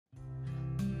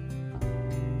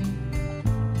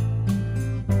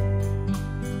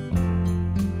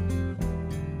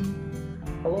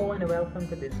welcome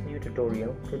to this new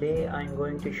tutorial. Today I'm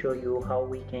going to show you how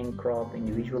we can crop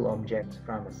individual objects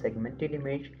from a segmented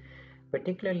image.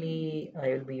 Particularly, I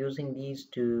will be using these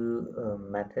two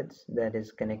methods, that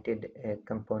is connected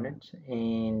components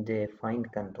and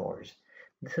find contours.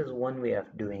 This is one way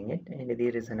of doing it, and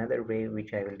there is another way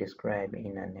which I will describe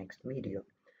in a next video.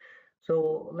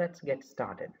 So let's get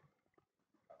started.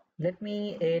 Let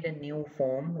me add a new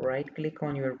form. Right click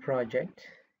on your project,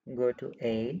 go to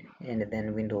add and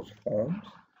then Windows Forms,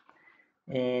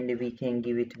 and we can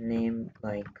give it a name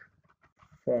like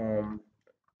form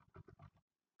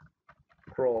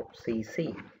crop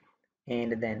CC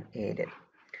and then add it.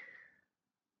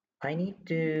 I need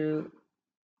to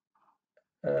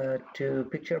two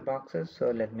picture boxes,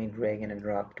 so let me drag and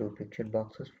drop two picture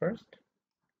boxes first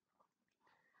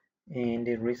and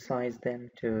resize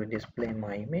them to display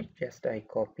my image. Just I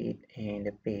copy it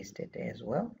and paste it as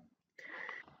well.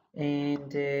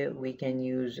 And we can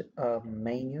use a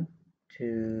menu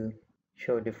to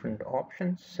show different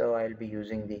options. So I'll be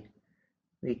using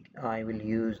I will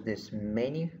use this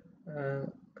menu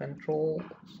control.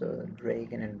 So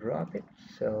drag and drop it.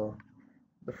 So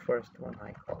the first one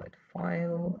I call it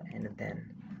file and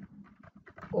then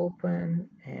open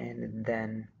and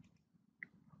then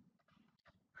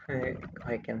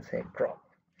I can say crop.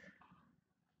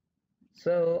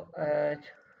 So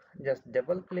just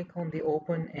double click on the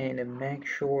open and make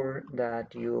sure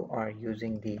that you are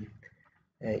using the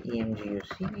Emgu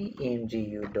CV,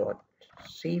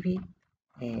 emgu.cv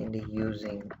and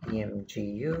using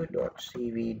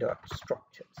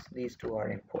emgu.cv.structures. These two are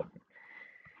important.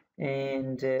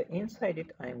 And inside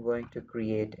it I'm going to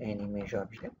create an image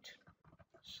object.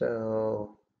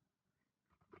 So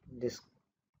this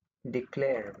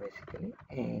declare basically,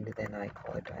 and then I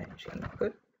call it img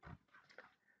input.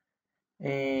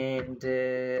 And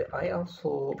I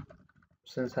also,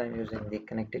 since I'm using the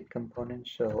connected component,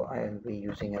 so I'll be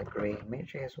using a gray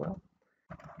image as well,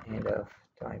 and of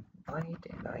type byte,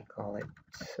 and I call it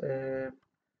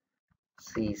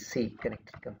CC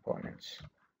connected components.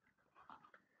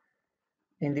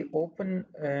 In the open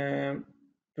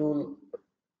tool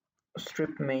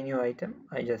strip menu item,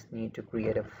 I just need to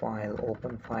create a file,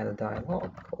 open file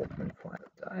dialog,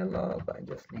 I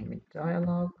just name it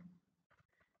dialog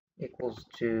equals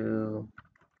to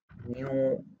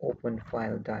new open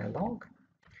file dialog.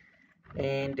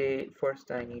 And first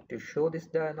I need to show this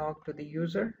dialog to the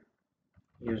user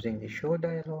using the show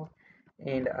dialog,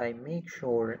 and I make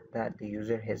sure that the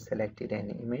user has selected an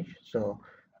image. So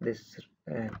this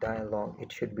dialog,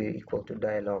 it should be equal to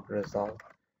dialog result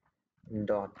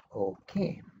dot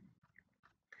OK.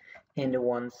 And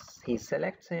once he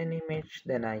selects an image,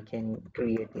 then I can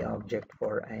create the object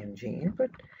for img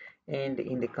input, and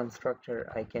in the constructor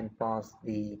I can pass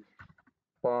the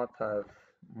path of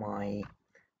my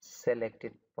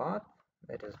selected path,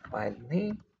 that is file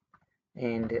name,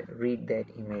 and read that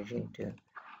image into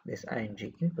this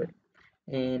img input,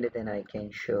 and then I can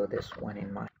show this one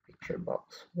in my picture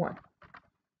box 1.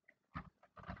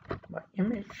 My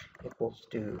image equals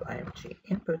to img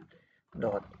input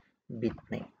dot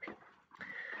bitmap.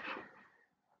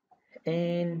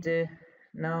 And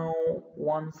now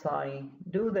once I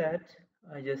do that,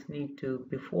 I just need to,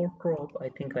 before crop, I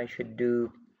think I should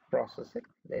do process it,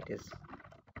 that is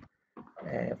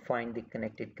find the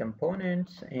connected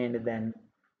components and then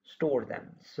store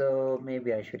them. So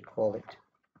maybe I should call it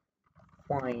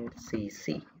find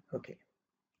CC. Okay,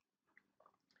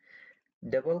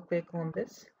 double click on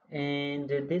this, and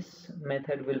this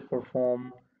method will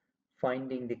perform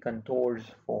finding the contours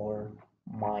for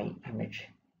my image,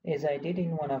 as I did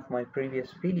in one of my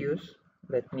previous videos.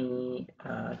 Let me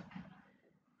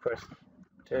first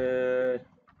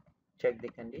check the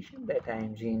condition that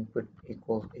img input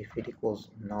equals, if it equals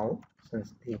null,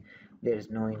 since there is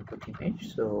no input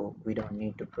image, so we don't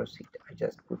need to proceed. I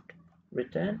just put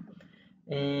return,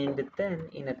 and then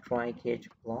in a try catch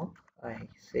block I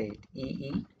say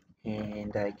EE,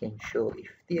 and I can show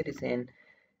if there is an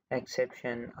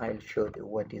exception, I'll show you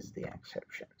what is the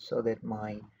exception, so that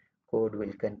my code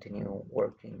will continue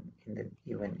working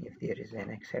even if there is an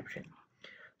exception.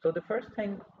 So the first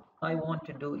thing I want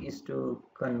to do is to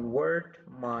convert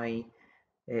my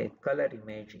color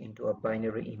image into a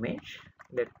binary image.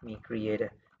 Let me create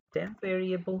a temp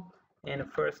variable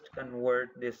and first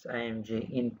convert this img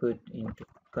input into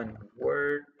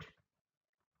convert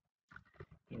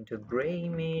into gray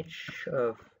image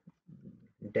of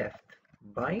depth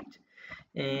byte,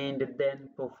 and then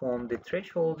perform the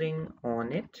thresholding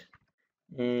on it,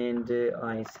 and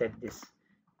I set this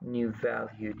new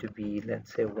value to be,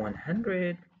 let's say,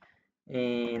 100,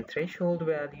 and threshold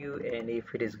value, and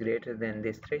if it is greater than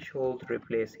this threshold,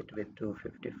 replace it with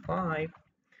 255.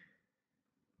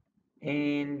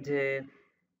 And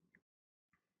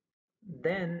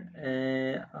then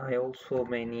I also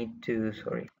may need to,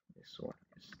 sorry, this one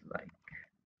is like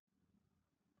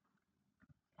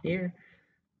here,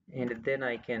 and then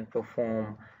I can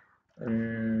perform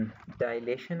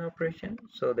dilation operation,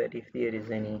 so that if there is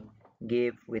any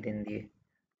gap within the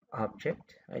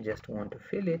object, I just want to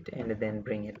fill it and then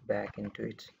bring it back into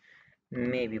its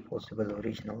maybe possible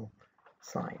original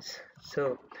size.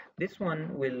 So this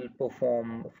one will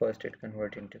perform, first it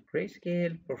convert into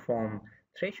grayscale, perform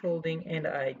thresholding, and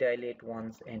I dilate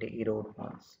once and erode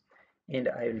once, and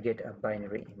I will get a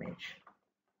binary image.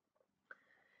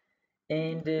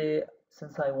 And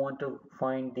since I want to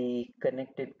find the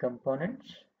connected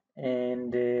components,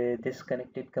 and this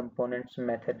connected components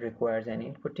method requires an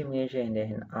input image and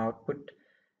an output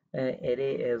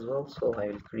array as well, so I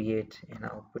will create an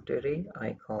output array.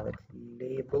 I call it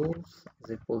labels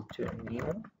is equal to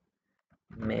new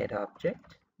made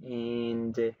object,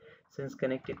 and since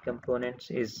connected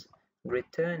components is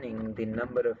returning the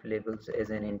number of labels as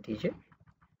an integer,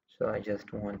 so I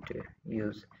just want to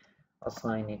use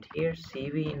assign it here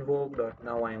cv invoke dot.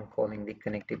 Now I am calling the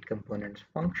connected components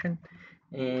function,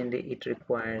 and it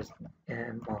requires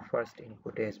our first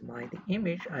input as the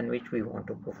image on which we want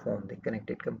to perform the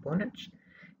connected components.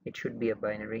 It should be a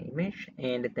binary image,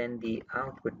 and then the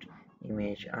output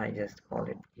image, I just call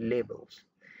it labels.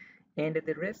 And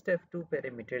the rest of two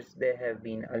parameters, they have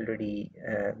been already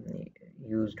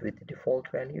used with the default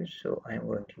values, so I'm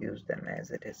going to use them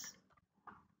as it is.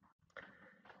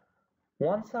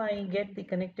 Once I get the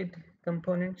connected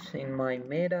components in my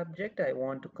made object, I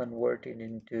want to convert it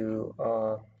into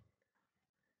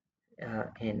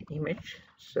an image.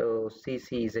 So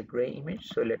CC is a gray image,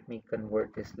 so let me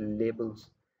convert this labels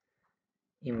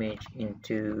image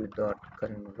into dot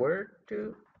convert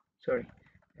to, sorry,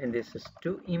 and this is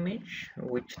to image.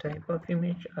 Which type of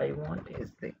image I want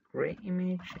is the gray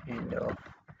image, and of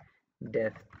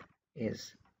depth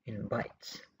is in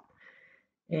bytes.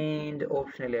 And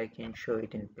optionally I can show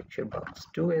it in picture box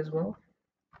 2 as well.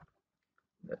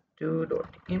 The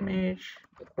 2.image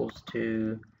equals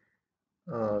to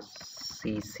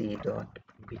cc.bitmap.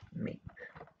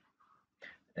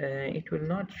 It will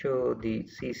not show the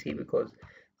cc because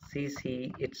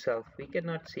cc itself we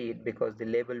cannot see it, because the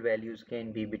label values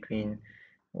can be between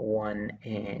 1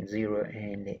 and 0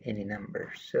 and any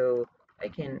number, so I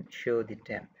can show the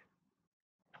temp.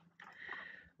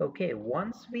 Okay,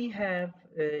 once we have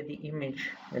the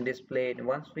image displayed,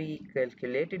 once we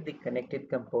calculated the connected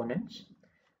components,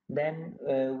 then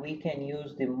we can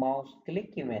use the mouse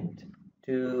click event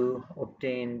to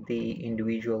obtain the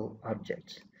individual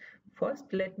objects.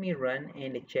 First, let me run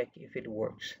and check if it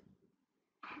works.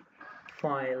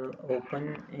 File,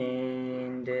 open,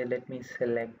 and let me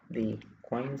select the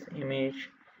coins image,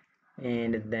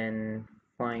 and then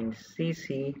find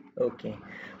CC. Okay,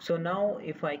 so now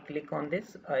if I click on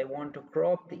this, I want to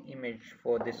crop the image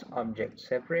for this object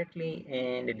separately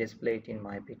and display it in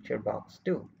my picture box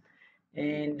too.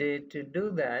 And to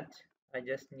do that, I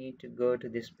just need to go to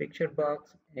this picture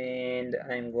box, and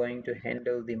I'm going to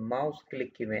handle the mouse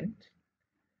click event.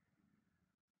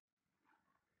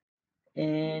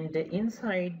 And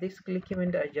inside this click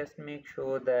event, I just make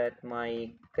sure that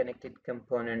my connected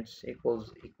components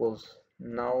equals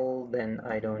null, then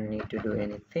I don't need to do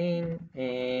anything.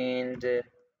 And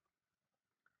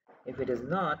if it is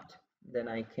not, then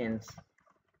I can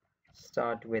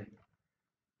start with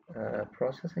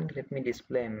processing. Let me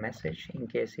display a message in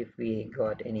case if we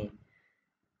got any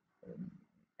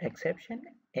exception.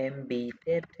 mb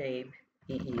tab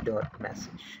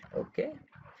ee.message. Okay,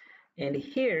 and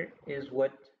here is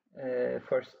what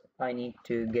first I need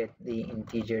to get the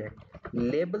integer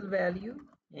label value.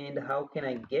 And how can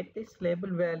I get this label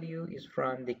value is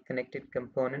from the connected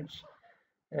components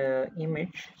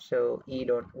image. So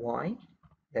e.y,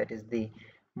 that is the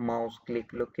mouse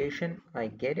click location, I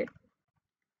get it.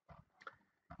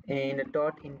 And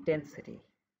dot intensity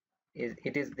is,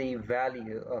 it is the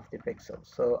value of the pixel,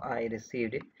 so I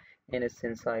received it. And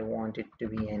since I want it to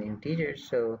be an integer,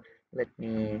 so let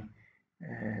me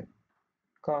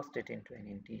cast it into an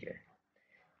integer.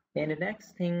 And the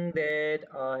next thing that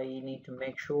I need to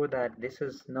make sure that this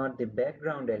is not the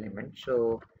background element,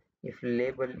 so if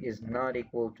label is not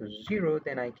equal to 0,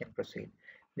 then I can proceed.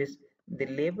 This, the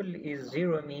label is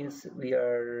 0 means we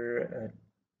are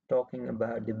talking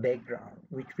about the background,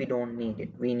 which we don't need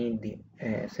it. We need the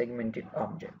segmented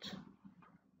objects.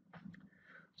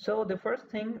 So the first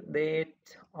thing that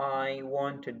I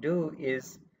want to do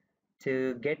is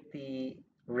to get the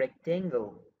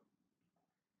rectangle,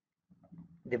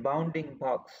 the bounding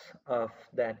box of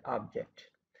that object.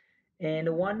 And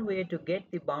one way to get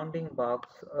the bounding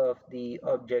box of the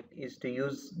object is to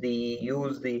use the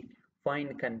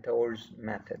fincContours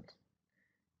method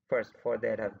first for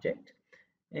that object.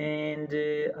 And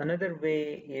another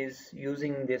way is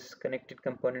using this connected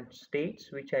component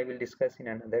states, which I will discuss in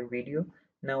another video.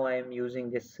 Now I am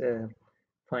using this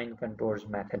fincContours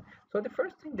method. So the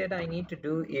first thing that I need to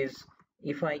do is,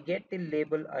 if I get the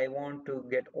label, I want to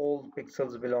get all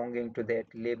pixels belonging to that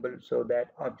label, so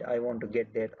that I want to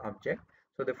get that object.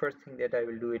 So the first thing that I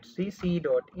will do is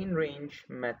cc.inRange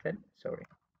method,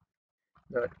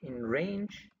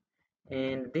 .inRange,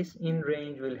 and this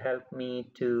inRange will help me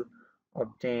to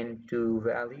obtain two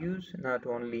values, not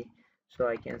only, so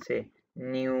I can say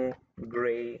new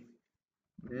gray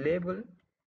label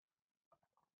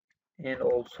and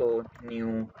also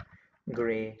new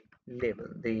gray label.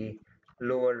 The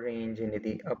lower range and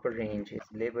the upper range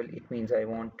is label. It means I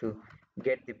want to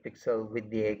get the pixel with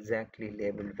the exactly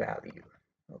labeled value.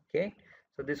 Okay,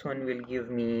 so this one will give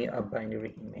me a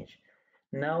binary image.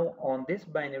 Now on this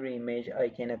binary image I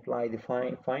can apply the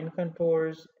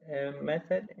fincContours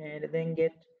method and then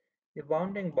get the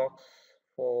bounding box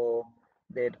for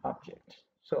that object.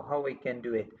 So how I can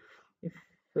do it? If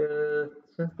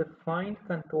since the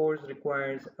fincContours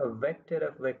requires a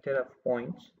vector of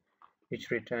points which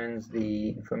returns the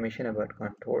information about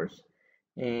contours,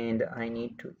 and I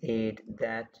need to add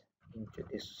that into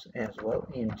this as well,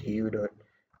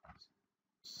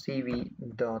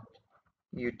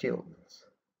 Emgu.cv.utils,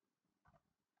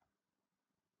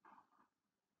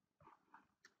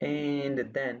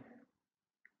 and then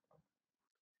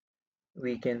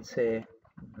we can say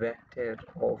vector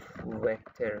of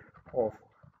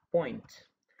point,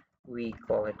 we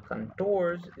call it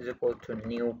contours, is equal to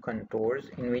new contours,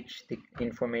 in which the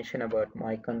information about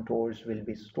my contours will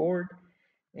be stored.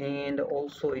 And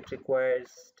also it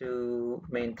requires to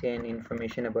maintain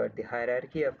information about the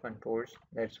hierarchy of contours.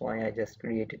 That's why I just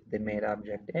created the main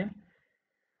object M.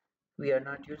 We are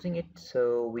not using it,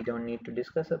 so we don't need to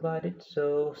discuss about it.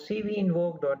 So cv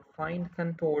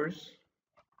invoke.fincContours,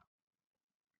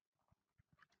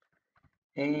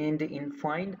 and in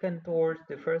fincContours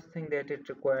the first thing that it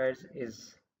requires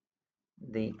is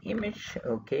the image.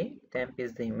 Okay, temp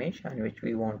is the image on which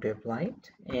we want to apply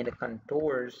it, and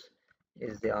contours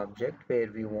is the object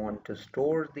where we want to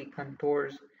store the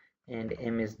contours, and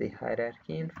M is the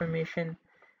hierarchy information,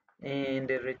 and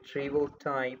the retrieval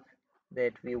type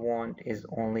that we want is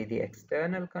only the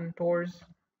external contours,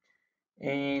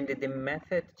 and the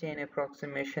method chain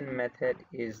approximation method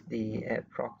is the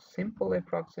simple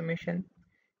approximation.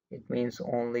 It means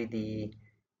only the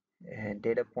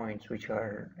data points which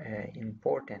are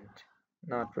important,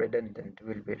 not redundant,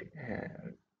 will be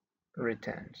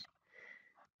returned.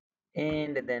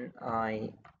 And then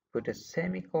I put a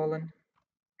semicolon.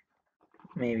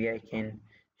 Maybe I can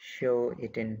show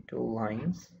it in 2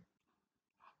 lines.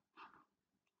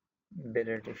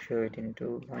 Better to show it in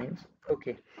 2 lines.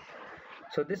 Okay,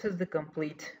 so this is the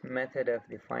complete method of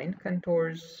the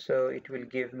fincContours. So it will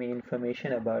give me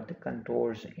information about the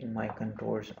contours in my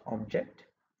contours object.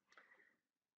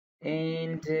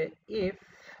 And if,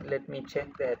 let me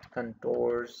check that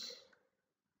contours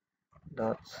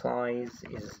dot size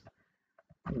is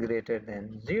greater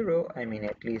than 0, I mean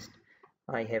at least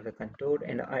I have a contour,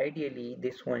 and ideally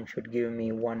this one should give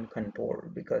me one contour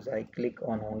because I click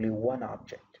on only one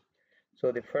object.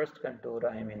 So the first contour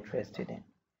I am interested in.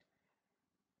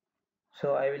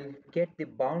 So I will get the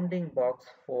bounding box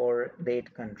for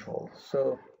that control.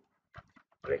 So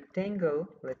rectangle,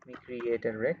 let me create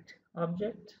a rect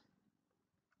object,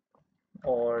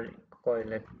 or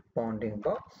call it bounding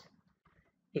box,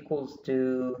 equals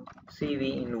to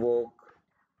cv invoke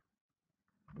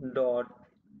dot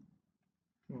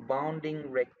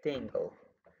bounding rectangle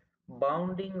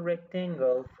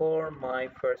for my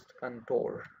first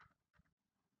contour.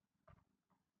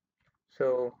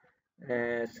 So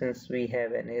since we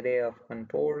have an array of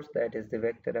contours, that is the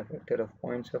vector of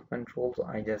points of controls,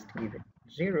 I just give it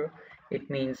 0. It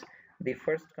means the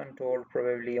first contour,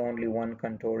 probably only one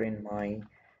contour in my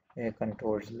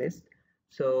contours list.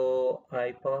 So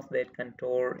I pass that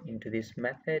contour into this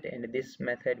method, and this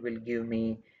method will give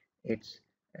me its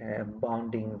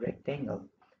bounding rectangle.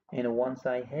 And once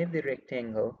I have the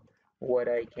rectangle, what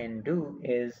I can do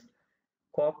is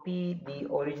crop the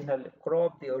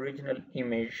original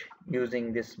image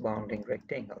using this bounding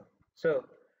rectangle. So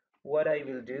what I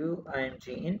will do, img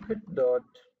input dot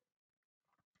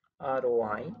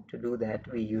ROI. To do that,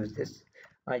 we use this.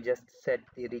 I just set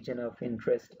the region of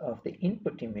interest of the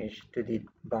input image to the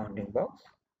bounding box.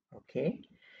 Okay,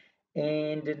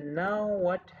 And now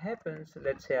what happens,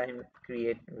 let's say I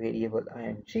create variable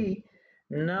img.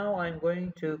 Now I'm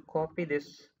going to copy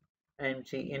this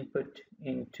img input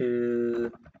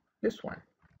into this one.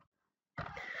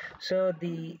 So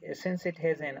since it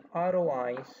has an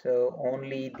ROI, so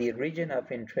only the region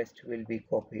of interest will be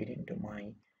copied into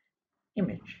my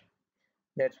image.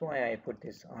 That's why I put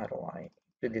this ROI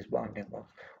to this bounding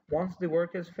box. Once the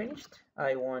work is finished,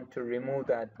 I want to remove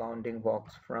that bounding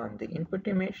box from the input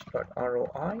image.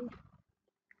 ROI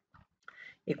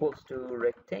equals to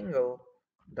rectangle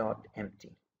dot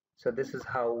empty. So this is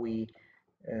how we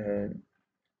uh,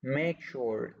 make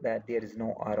sure that there is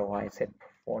no ROI set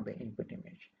for the input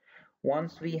image.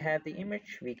 Once we have the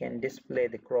image, we can display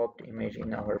the cropped image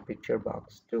in our picture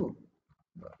box too.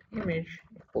 Image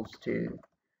equals to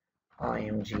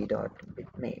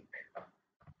img.bitmap.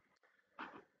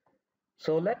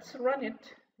 So let's run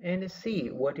it and see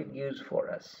what it gives for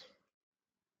us.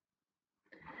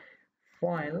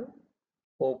 File,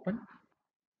 open.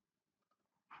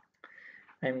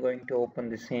 I'm going to open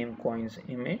the same coins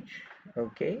image,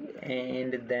 okay,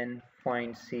 and then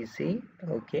find CC,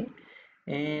 okay,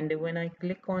 and when I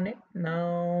click on it,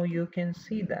 now you can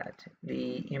see that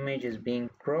the image is being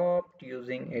cropped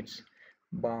using its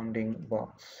bounding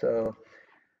box. So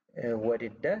what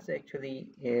it does actually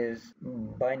is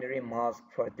binary mask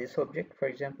for this object. For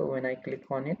example, when I click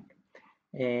on it,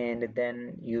 and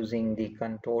then using the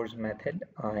contours method,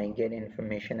 I get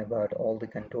information about all the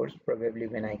contours. Probably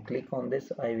when I click on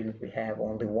this, I will have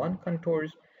only one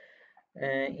contours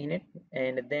in it,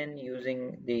 and then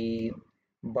using the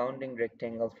bounding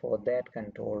rectangle for that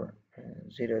contour,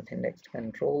 0th index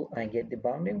control, I get the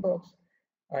bounding box.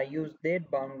 I use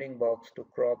that bounding box to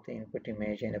crop the input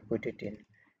image and put it in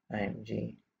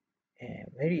img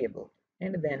variable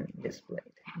and then display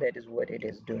it. That is what it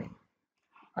is doing.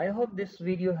 I hope this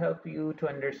video helped you to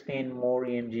understand more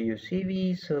Emgu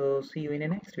CV. So see you in the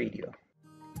next video.